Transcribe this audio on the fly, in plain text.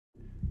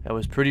I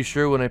was pretty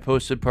sure when I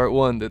posted part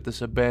 1 that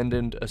this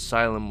abandoned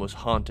asylum was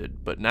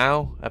haunted, but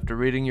now, after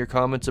reading your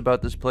comments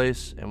about this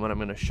place, and what I'm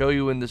going to show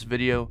you in this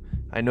video,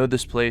 I know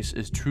this place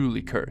is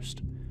truly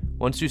cursed.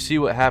 Once you see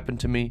what happened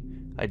to me,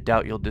 I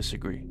doubt you'll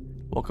disagree.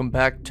 Welcome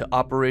back to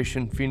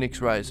Operation Phoenix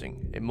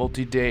Rising, a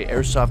multi-day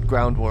airsoft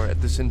ground war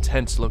at this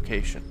intense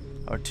location.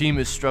 Our team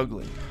is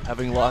struggling.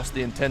 Having lost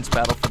the intense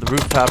battle for the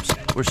rooftops,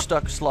 we're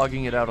stuck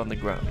slogging it out on the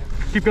ground.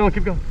 Keep going,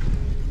 keep going.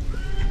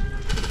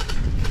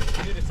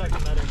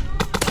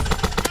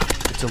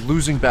 It's a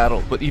losing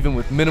battle, but even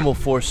with minimal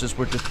forces,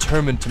 we're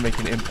determined to make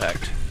an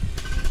impact.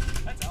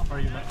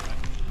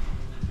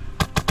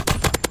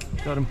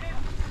 Got him.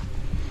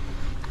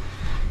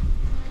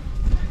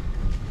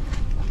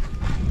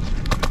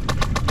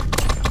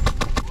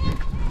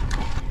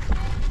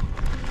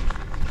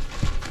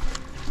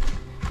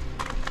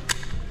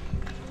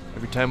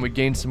 Every time we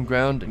gain some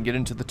ground and get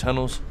into the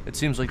tunnels, it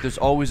seems like there's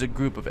always a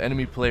group of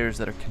enemy players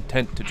that are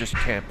content to just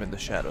camp in the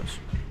shadows.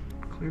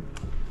 Clear.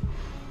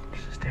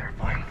 This is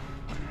terrifying.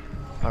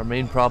 Our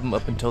main problem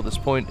up until this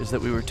point is that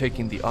we were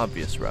taking the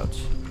obvious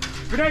routes.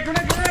 Grenade,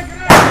 grenade, grenade,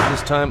 grenade!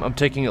 This time, I'm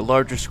taking a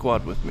larger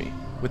squad with me.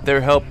 With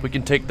their help, we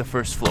can take the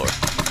first floor.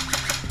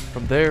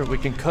 From there, we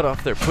can cut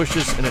off their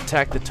pushes and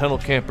attack the tunnel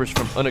campers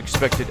from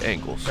unexpected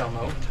angles. You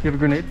have a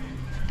grenade?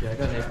 Yeah, I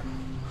got it.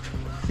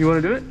 You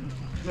want to do it?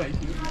 No, you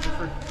can do it for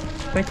free.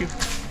 Thank you.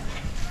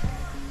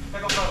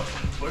 Take off those.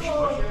 Push,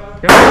 push.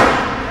 Yep.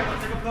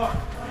 Take off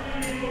those.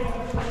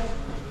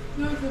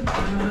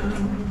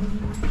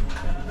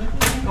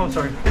 Oh,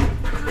 sorry.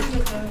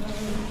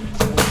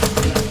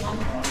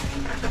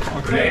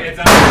 Okay, it's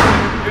out.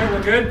 Here,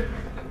 we're good.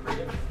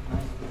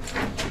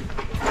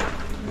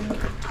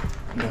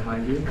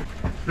 Behind you.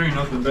 There ain't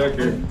nothing back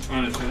here.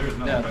 Honestly, there's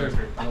nothing Yeah, back there's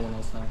here. no one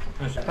else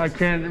now. I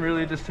can't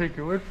really just take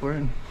your word for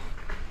it.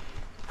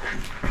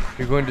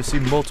 You're going to see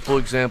multiple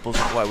examples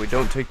of why we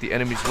don't take the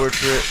enemy's word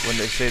for it when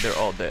they say they're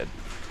all dead.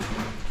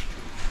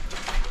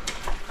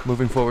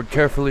 Moving forward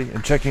carefully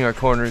and checking our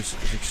corners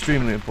is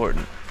extremely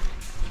important.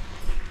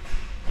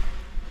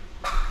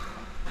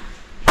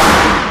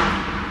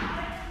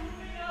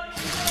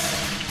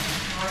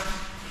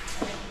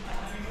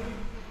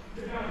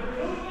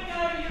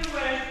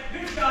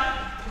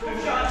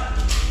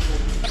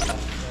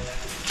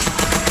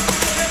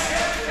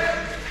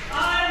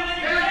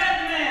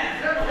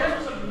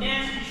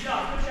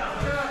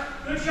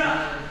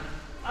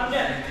 I'm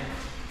dead.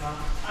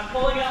 I'm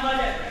pulling out my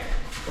dead ring.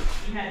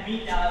 He had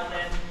me dialed in.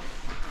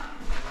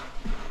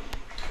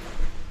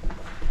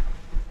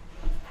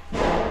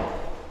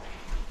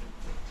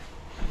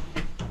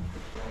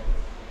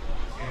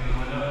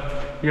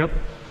 Yep.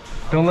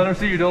 Don't let him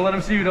see you, don't let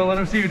him see you, don't let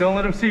him see you, don't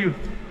let him see you.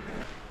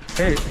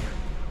 Hey.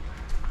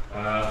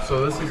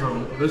 So this is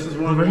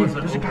one of the ones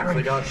that There's a guy opens the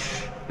right gun.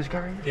 here. There's a guy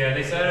right here. Yeah,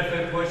 they said if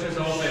it pushes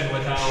open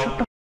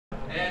without...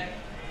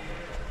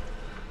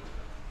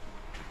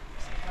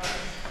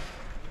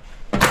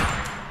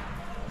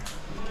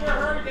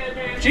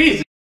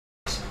 Jesus!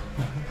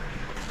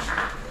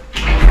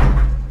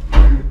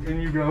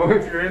 In you go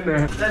if you're in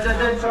there.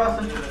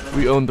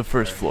 We own the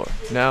first floor.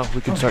 Now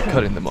we can start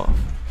cutting them off.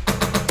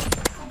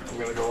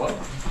 We're gonna go up.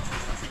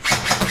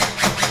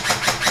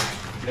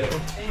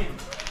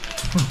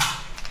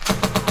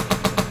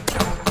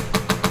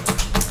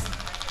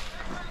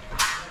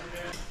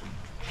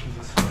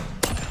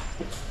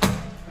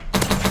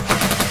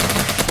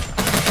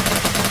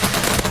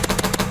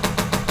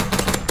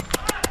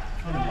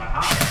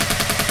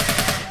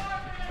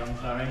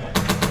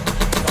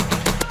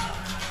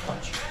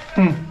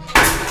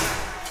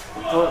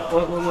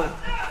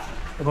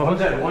 What? One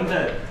dead, one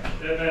dead.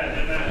 Dead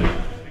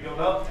man. We go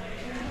up.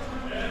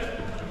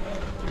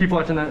 Keep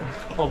watching that.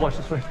 I'll watch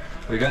this way.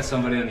 We got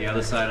somebody on the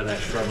other side of that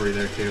shrubbery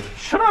there too.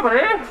 Shut up,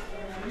 there!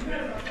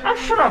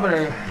 Shut up,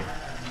 there!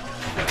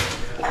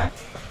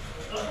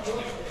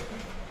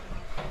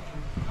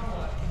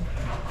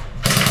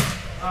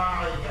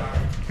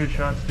 Good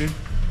shots, dude.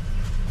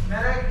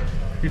 Medic!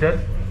 You dead?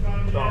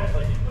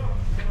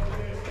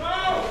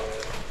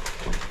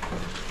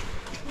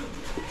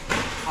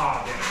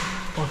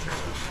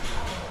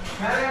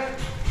 Medic!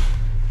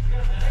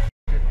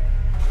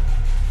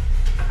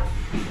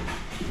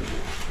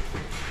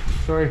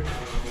 Sorry.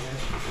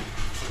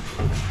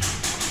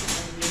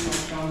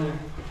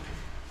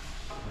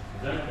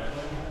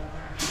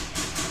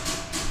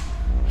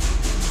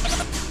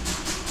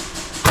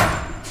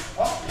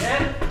 Oh,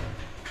 dead?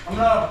 I'm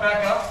gonna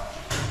back up.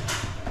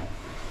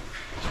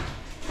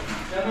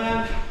 Dead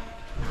man.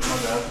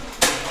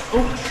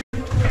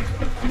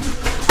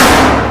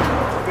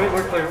 Good,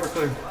 we're clear, we're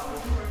clear.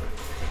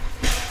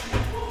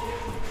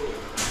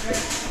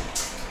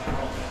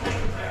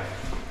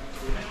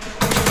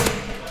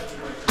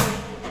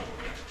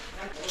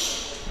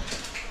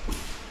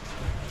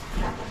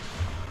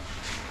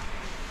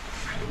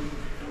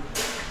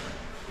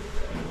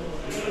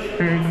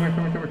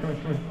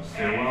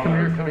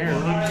 Come here.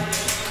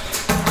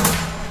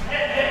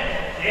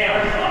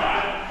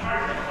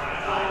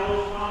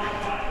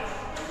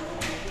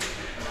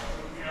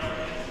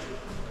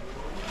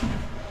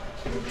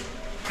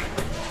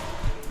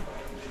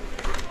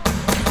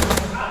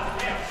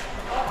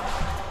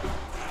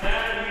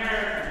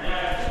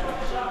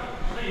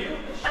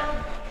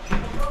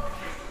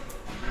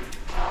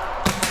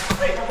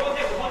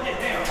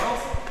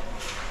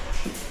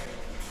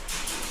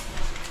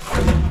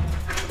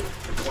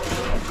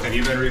 Have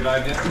you been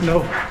revived yet?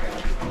 No.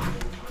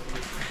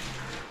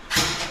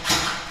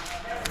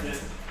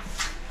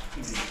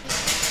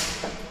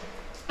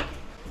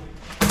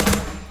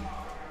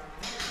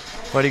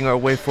 Fighting our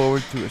way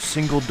forward through a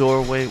single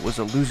doorway was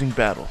a losing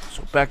battle,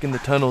 so back in the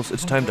tunnels,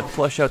 it's time to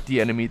flush out the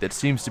enemy that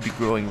seems to be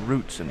growing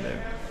roots in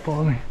there.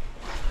 Follow me.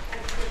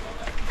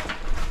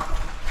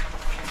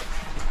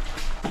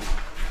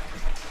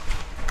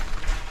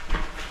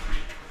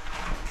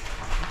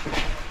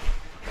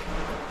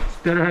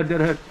 Dead ahead,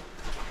 dead ahead.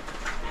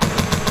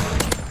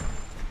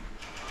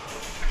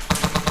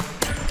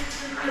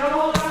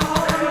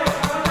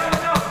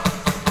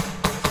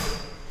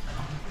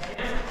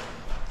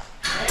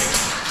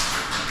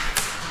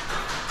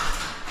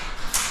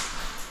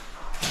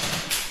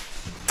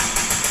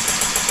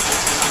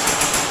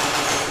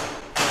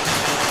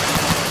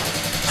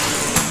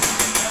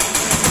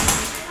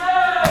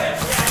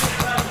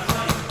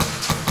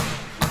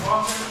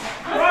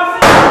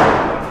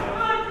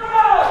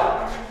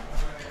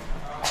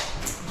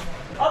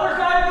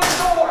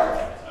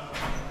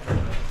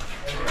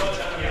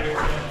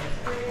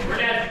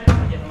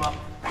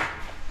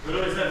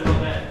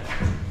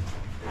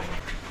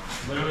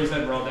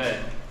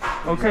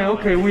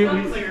 Okay,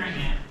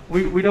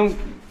 we don't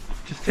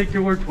just take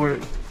your word for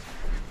it.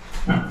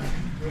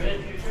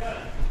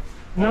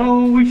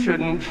 No, we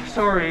shouldn't.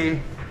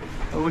 Sorry.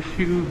 I wish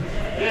you. You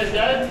guys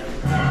dead?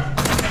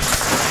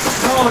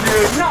 No,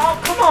 dude. No,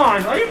 come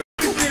on. Are you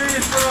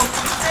serious, bro?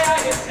 Hey,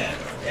 I get dead.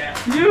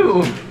 Yeah.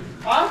 You.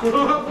 Huh?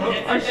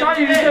 I shot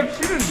you. You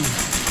kept shooting.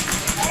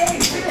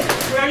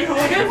 Hey, are you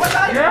Hooligan?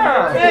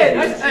 Yeah.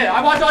 Hey,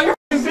 I watch all your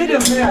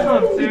videos, man. Shut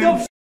up, dude.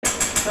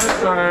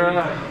 That's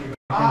alright.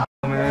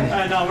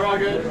 Man. No, we're all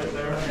good.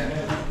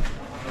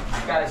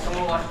 Guys,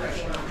 someone watch that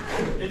show.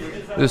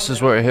 This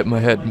is where I hit my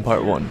head in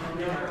part 1.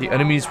 The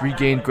enemies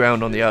regained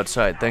ground on the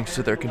outside thanks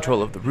to their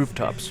control of the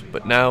rooftops,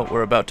 but now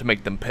we're about to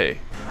make them pay.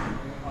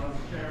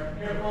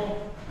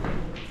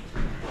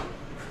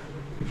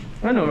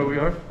 I know where we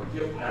are.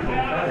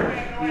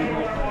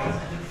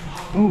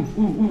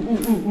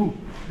 Ooh.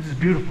 This is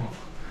beautiful.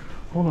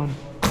 Hold on.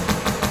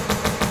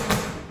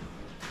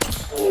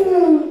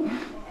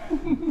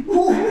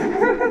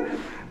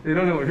 They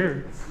don't know we're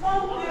here. I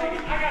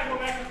gotta go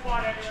back to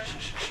squad anyway.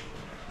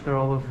 They're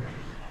all over.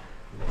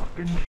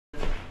 Fucking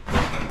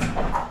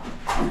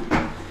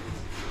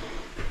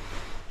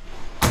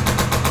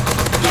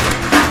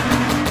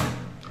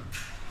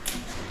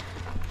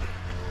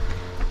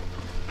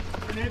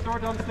Grenade door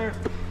downstairs.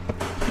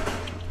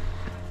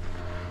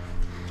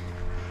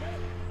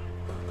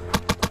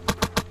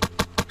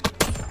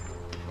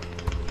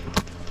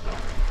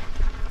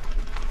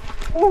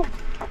 Woo!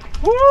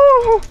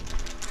 Woo!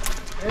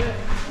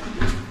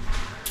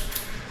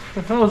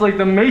 That was like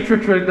the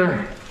Matrix right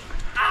there.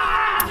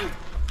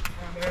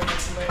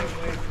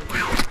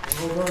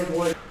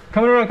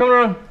 Coming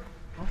around.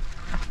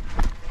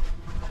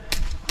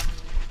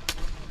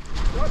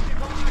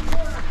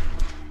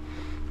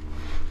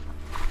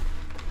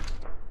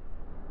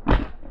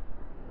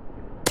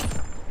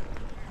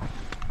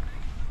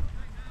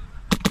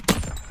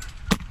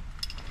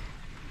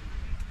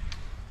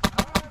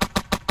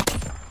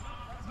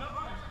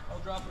 I'll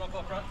drop it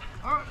up front.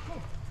 Alright,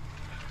 cool.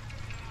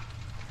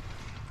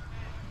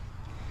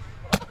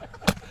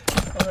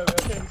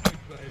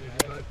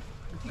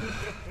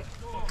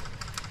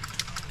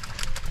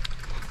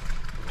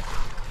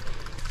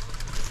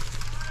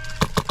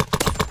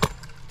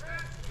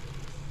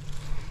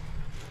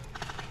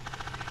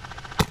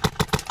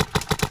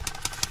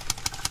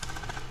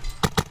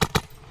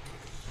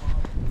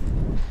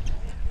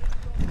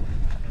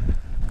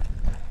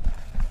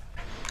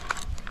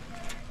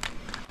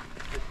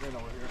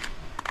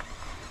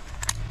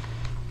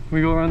 We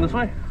go around this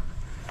way.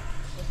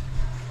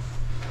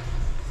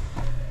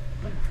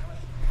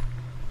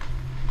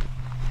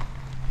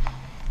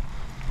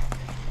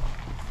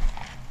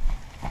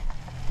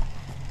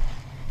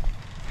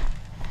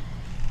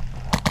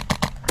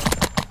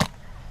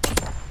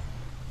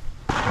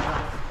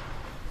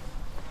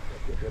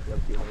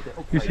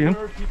 You see him?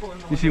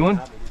 You see one?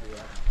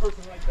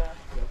 Person like that.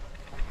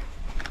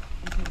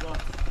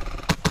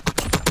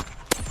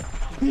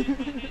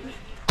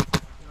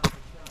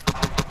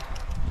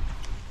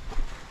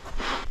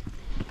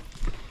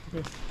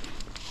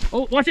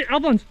 Oh, watch it,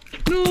 Albans!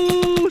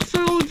 No,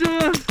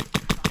 soldier!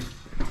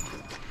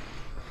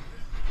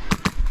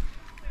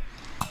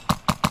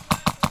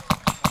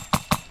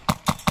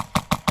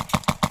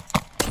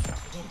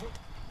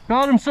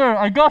 Got him, sir.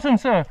 I got him,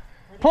 sir.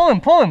 Pull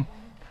him.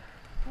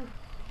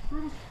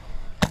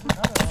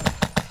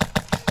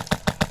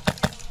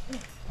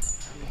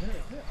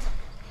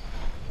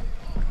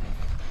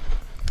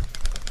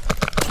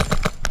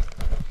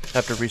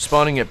 After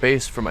respawning at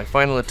base for my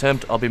final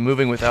attempt, I'll be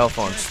moving with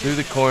Alphonse through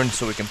the corn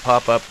so we can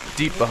pop up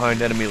deep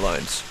behind enemy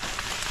lines.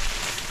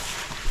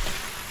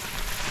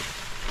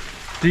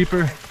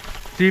 Deeper.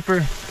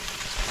 Hit.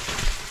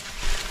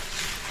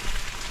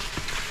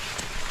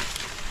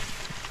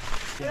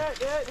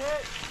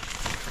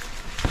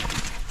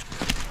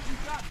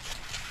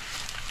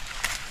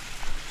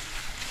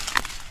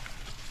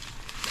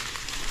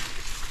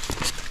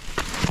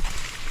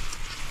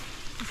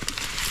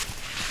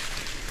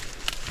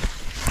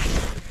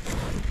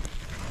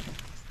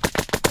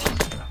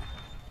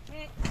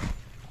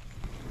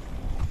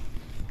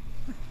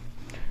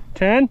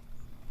 10?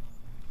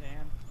 10.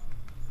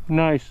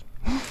 Nice.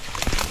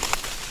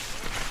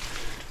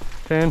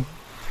 10.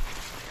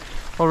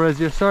 I'll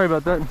res you. Sorry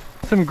about that.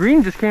 Some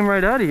green just came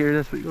right out of here.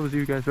 That's what was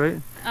you guys, right?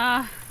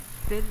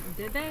 Did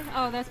they?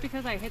 Oh, that's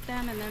because I hit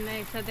them and then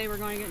they said they were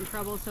going to get in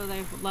trouble, so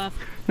they left.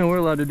 No, we're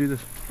allowed to do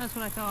this. That's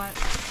what I thought.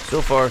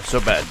 So far,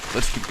 so bad.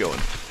 Let's keep going.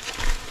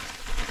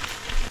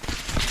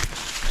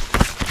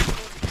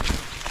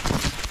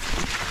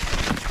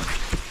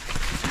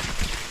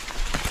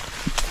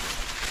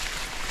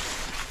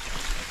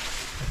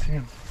 I see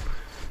him.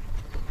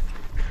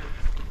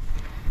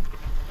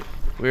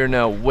 We are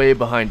now way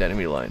behind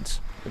enemy lines.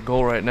 The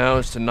goal right now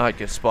is to not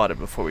get spotted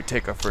before we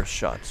take our first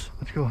shots.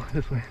 Let's go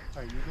this way.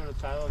 Alright, you go to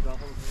Tyler, drop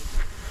over here.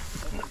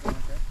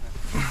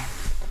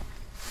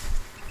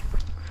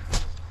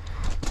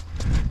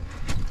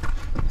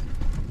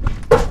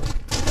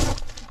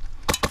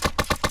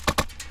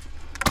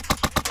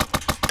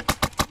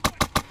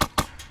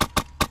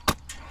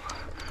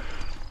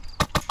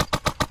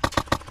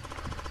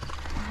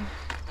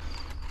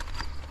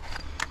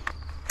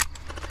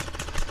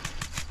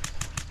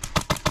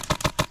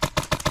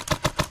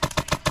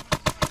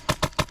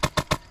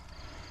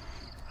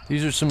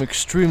 These are some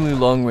extremely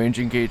long-range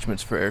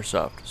engagements for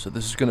Airsoft, so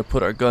this is going to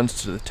put our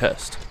guns to the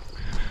test.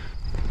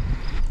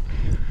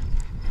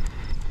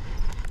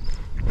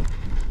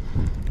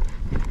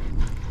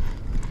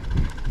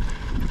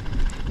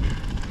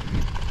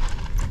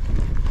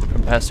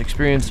 From past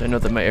experience, I know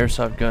that my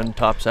Airsoft gun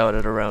tops out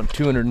at around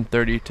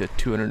 230 to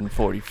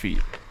 240 feet.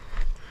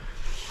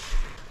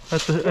 At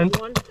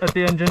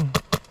the engine.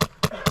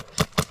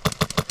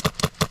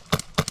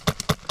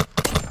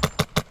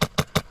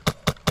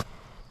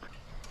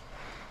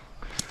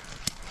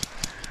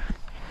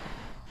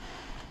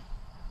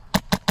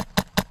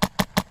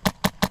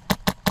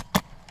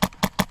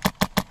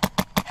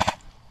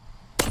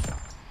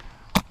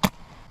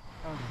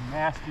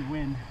 Nasty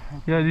wind.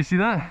 Yeah, do you see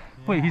that? Yeah.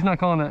 Wait, he's not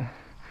calling that.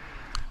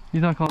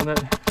 He's not calling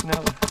that. No.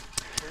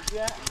 Where's he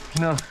at?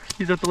 No,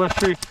 he's at the left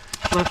tree.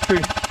 Left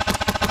tree.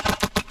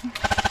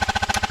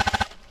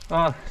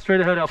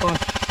 Straight ahead, Alphonse.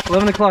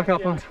 11 o'clock,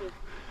 Alphonse.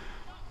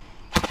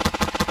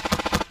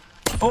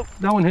 Oh,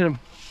 that one hit him.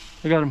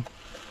 I got him.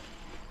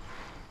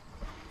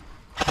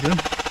 Good.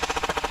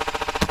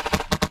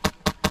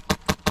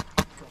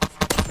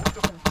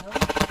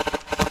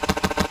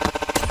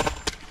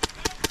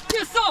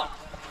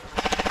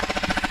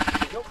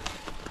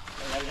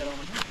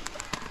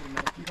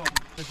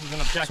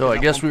 So I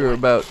guess we were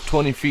about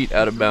 20 feet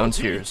out of bounds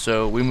here,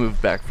 so we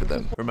moved back for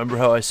them. Remember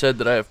how I said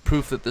that I have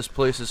proof that this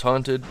place is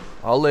haunted?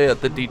 I'll lay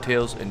out the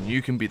details and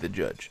you can be the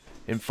judge.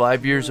 In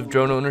 5 years of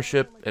drone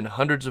ownership and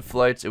hundreds of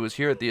flights, it was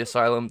here at the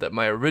asylum that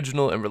my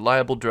original and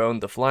reliable drone,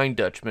 the Flying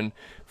Dutchman,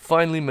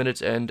 finally met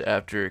its end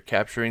after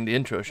capturing the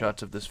intro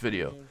shots of this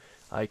video.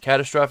 I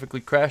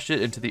catastrophically crashed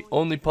it into the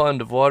only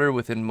pond of water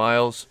within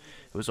miles.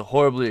 It was a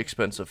horribly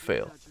expensive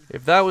fail.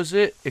 If that was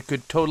it, it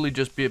could totally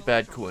just be a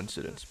bad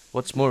coincidence.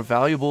 What's more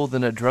valuable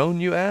than a drone,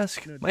 you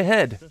ask? My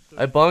head.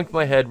 I bonked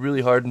my head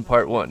really hard in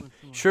part 1.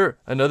 Sure,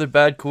 another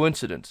bad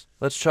coincidence.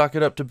 Let's chalk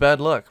it up to bad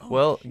luck.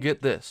 Well,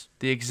 get this.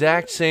 The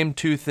exact same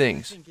two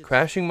things,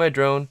 crashing my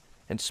drone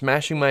and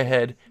smashing my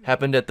head,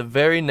 happened at the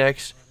very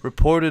next,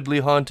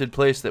 reportedly haunted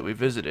place that we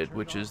visited,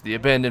 which is the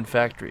abandoned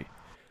factory.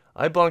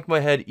 I bonked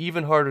my head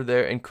even harder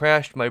there and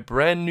crashed my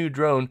brand new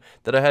drone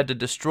that I had to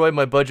destroy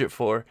my budget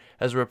for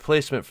as a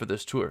replacement for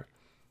this tour.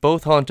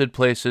 Both haunted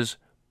places,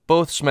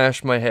 both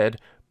smashed my head,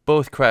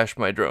 both crashed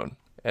my drone.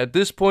 At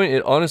this point,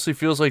 it honestly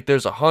feels like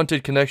there's a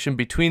haunted connection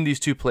between these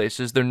two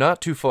places. They're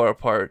not too far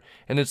apart,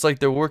 and it's like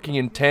they're working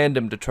in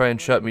tandem to try and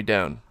shut me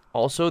down.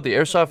 Also, the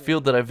airsoft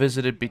field that I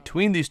visited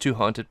between these two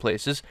haunted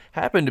places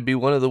happened to be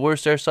one of the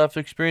worst airsoft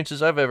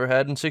experiences I've ever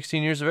had in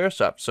 16 years of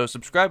airsoft. So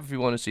subscribe if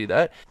you want to see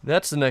that.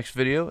 That's the next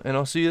video, and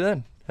I'll see you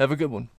then. Have a good one.